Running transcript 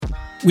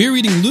We're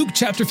reading Luke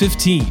chapter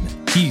 15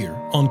 here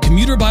on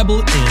Commuter Bible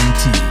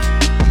NT.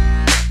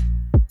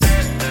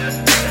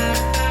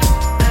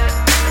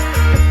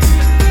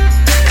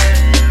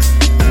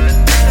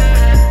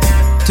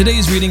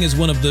 Today's reading is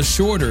one of the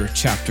shorter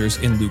chapters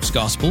in Luke's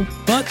Gospel,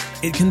 but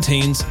it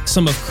contains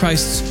some of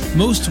Christ's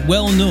most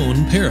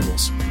well-known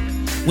parables.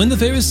 When the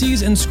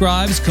Pharisees and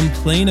scribes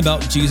complain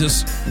about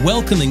Jesus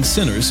welcoming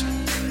sinners,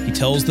 he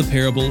tells the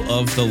parable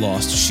of the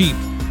lost sheep,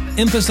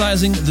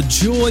 emphasizing the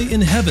joy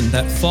in heaven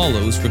that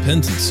follows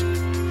repentance.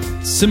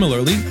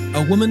 Similarly,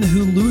 a woman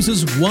who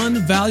loses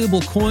one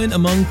valuable coin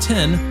among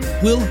 10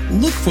 will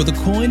look for the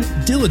coin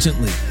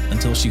diligently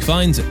until she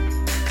finds it.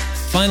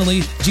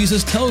 Finally,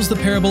 Jesus tells the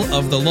parable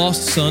of the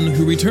lost son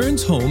who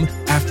returns home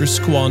after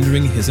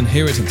squandering his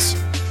inheritance,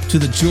 to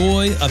the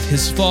joy of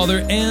his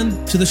father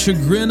and to the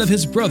chagrin of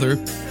his brother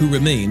who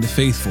remained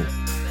faithful.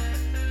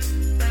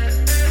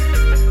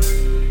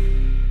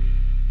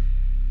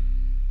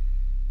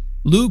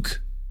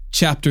 Luke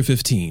chapter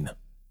 15.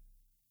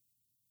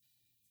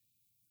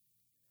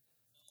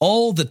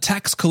 All the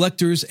tax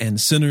collectors and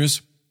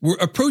sinners were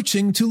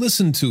approaching to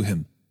listen to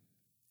him,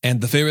 and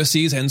the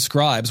Pharisees and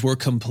scribes were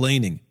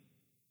complaining.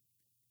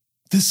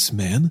 "This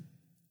man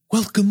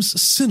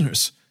welcomes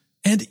sinners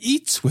and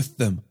eats with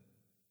them."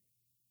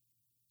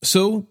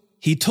 So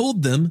he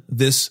told them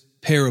this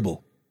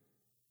parable.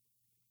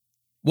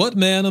 "What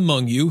man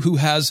among you who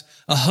has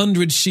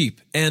 100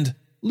 sheep and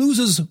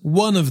loses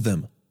one of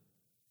them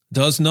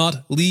does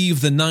not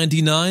leave the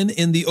 99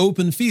 in the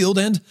open field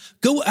and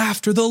go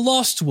after the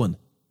lost one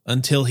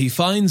until he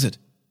finds it?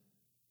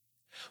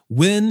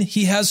 When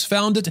he has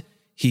found it,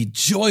 he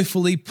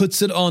joyfully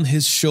puts it on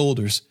his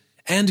shoulders,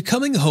 and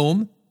coming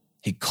home,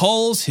 he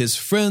calls his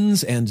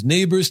friends and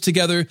neighbors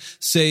together,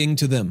 saying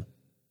to them,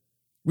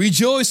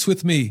 'Rejoice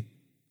with me,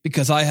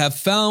 because I have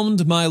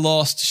found my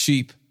lost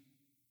sheep.'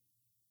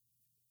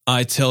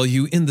 I tell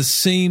you, in the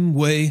same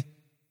way,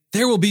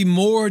 there will be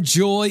more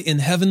joy in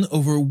heaven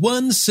over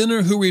one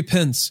sinner who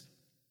repents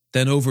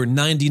than over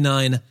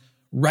 99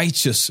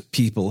 righteous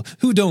people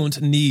who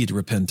don't need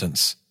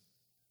repentance.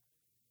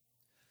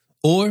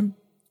 Or,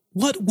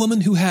 what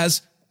woman who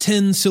has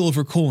 10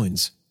 silver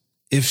coins,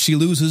 if she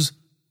loses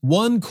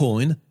one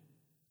coin,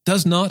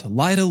 does not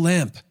light a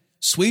lamp,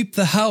 sweep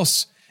the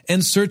house,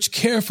 and search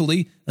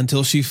carefully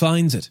until she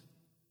finds it?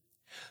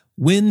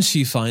 When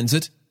she finds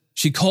it,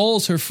 she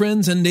calls her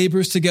friends and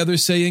neighbors together,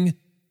 saying,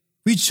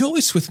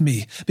 'Rejoice with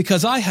me,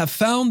 because I have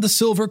found the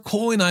silver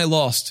coin I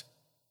lost.'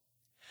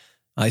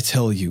 I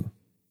tell you,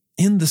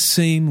 in the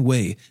same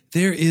way,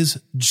 there is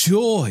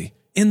joy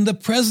in the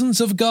presence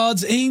of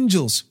God's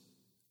angels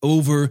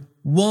over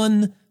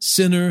one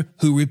sinner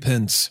who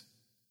repents."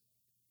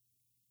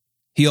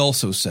 He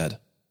also said,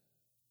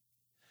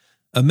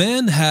 "A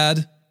man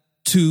had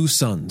 2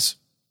 sons.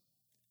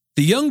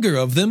 The younger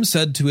of them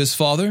said to his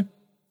father,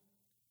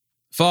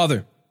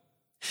 'Father,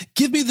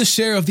 give me the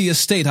share of the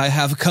estate I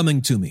have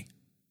coming to me.'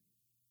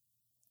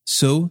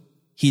 So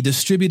he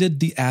distributed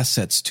the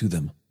assets to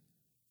them.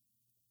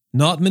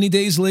 Not many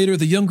days later,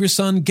 the younger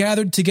son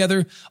gathered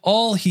together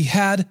all he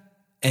had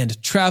and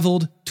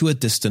traveled to a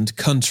distant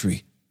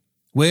country,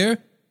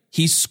 where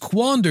he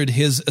squandered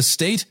his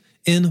estate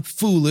in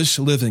foolish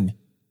living.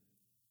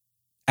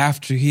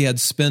 After he had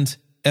spent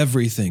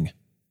everything,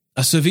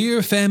 a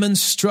severe famine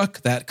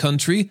struck that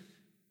country,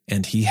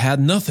 and he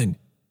had nothing.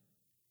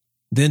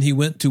 Then he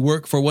went to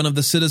work for one of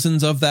the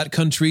citizens of that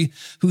country,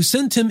 who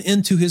sent him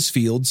into his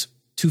fields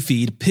to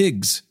feed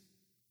pigs.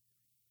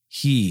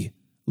 He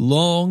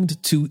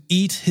longed to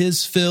eat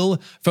his fill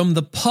from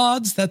the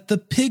pods that the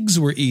pigs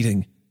were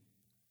eating,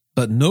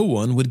 but no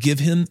one would give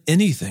him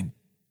anything.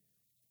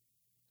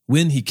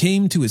 When he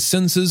came to his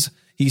senses,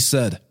 he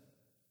said,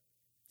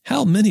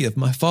 'How many of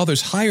my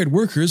father's hired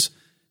workers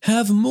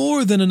have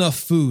more than enough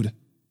food?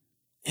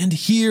 And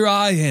here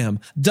I am,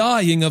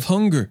 dying of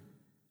hunger.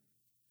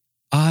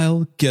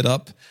 I'll get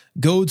up,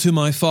 go to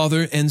my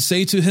father, and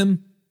say to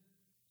him,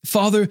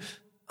 Father,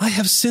 I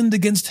have sinned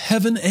against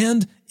heaven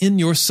and in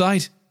your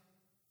sight.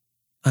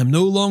 I'm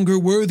no longer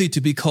worthy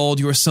to be called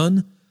your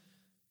son.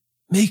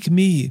 Make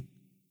me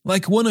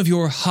like one of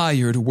your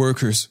hired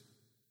workers.'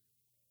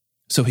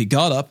 So he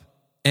got up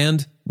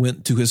and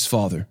went to his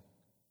father.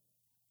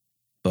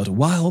 But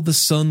while the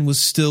son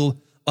was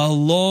still a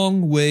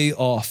long way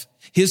off,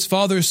 his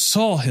father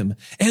saw him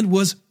and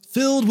was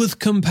filled with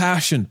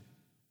compassion.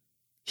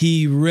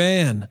 He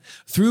ran,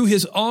 threw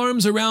his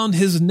arms around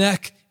his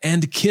neck,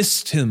 and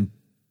kissed him.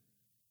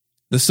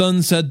 The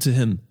son said to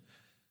him,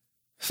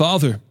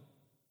 'Father,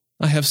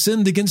 I have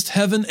sinned against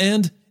heaven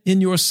and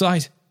in your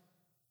sight.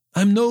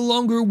 I'm no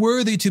longer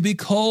worthy to be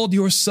called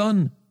your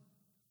son.'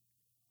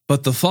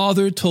 But the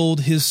father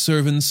told his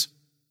servants,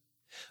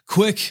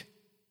 'Quick,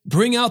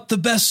 bring out the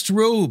best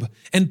robe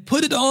and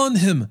put it on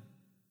him.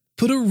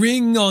 Put a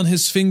ring on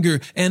his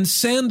finger and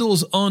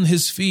sandals on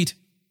his feet.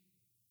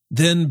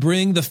 Then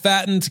bring the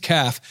fattened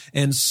calf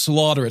and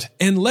slaughter it,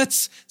 and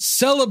let's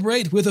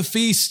celebrate with a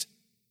feast.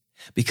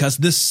 Because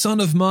this son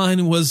of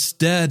mine was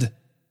dead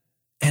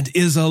and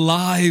is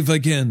alive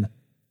again.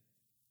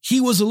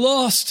 He was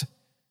lost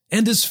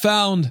and is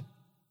found."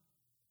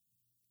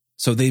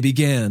 So they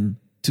began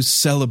to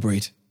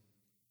celebrate.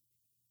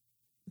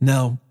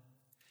 Now,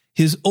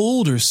 his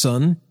older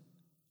son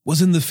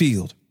was in the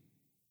field.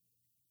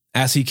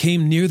 As he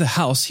came near the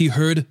house, he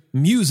heard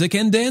music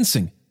and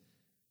dancing.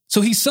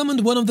 So he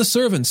summoned one of the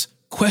servants,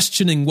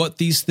 questioning what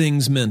these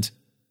things meant.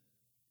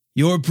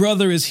 "Your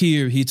brother is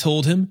here," he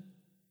told him,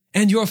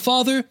 "and your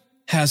father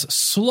has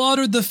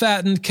slaughtered the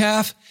fattened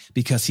calf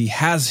because he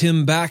has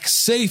him back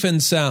safe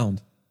and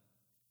sound."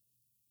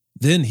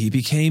 Then he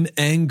became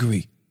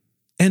angry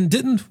and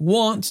didn't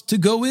want to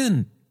go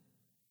in.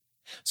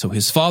 So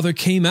his father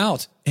came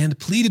out and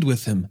pleaded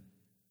with him.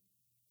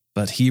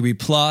 But he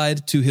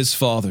replied to his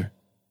father,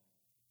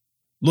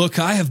 "Look,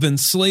 I have been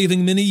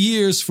slaving many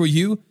years for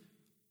you,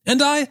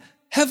 and I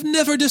have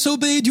never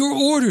disobeyed your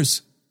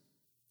orders.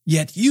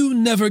 Yet you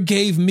never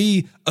gave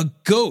me a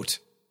goat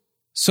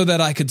so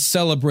that I could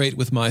celebrate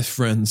with my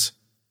friends.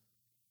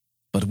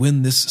 But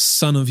when this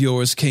son of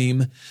yours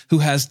came, who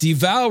has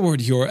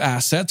devoured your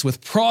assets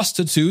with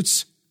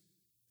prostitutes,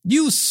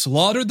 you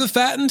slaughtered the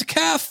fattened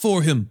calf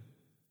for him."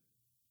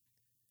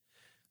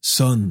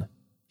 "Son,"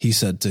 he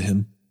said to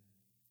him,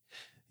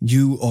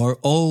 "you are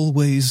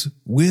always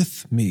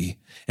with me,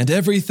 and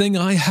everything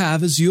I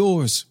have is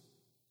yours.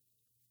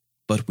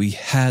 But we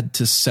had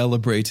to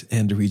celebrate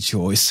and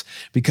rejoice,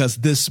 because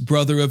this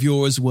brother of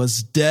yours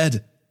was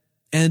dead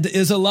and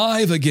is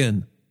alive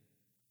again.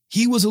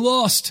 He was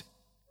lost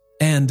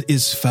and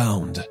is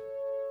found."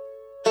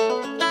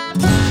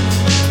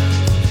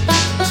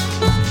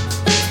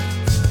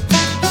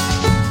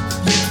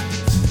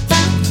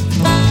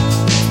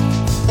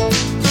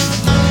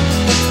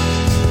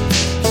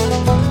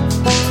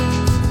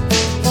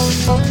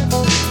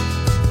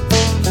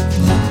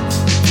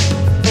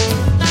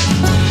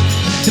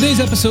 Today's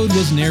episode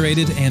was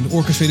narrated and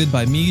orchestrated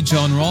by me,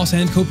 John Ross,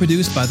 and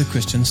co-produced by the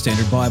Christian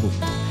Standard Bible.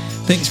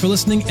 Thanks for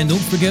listening, and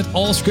don't forget,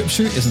 all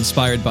Scripture is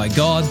inspired by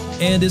God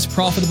and is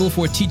profitable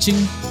for teaching,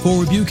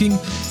 for rebuking,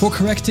 for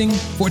correcting,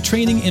 for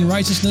training in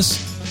righteousness,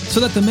 so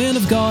that the man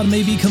of God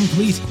may be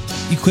complete,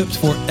 equipped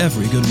for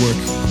every good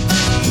work.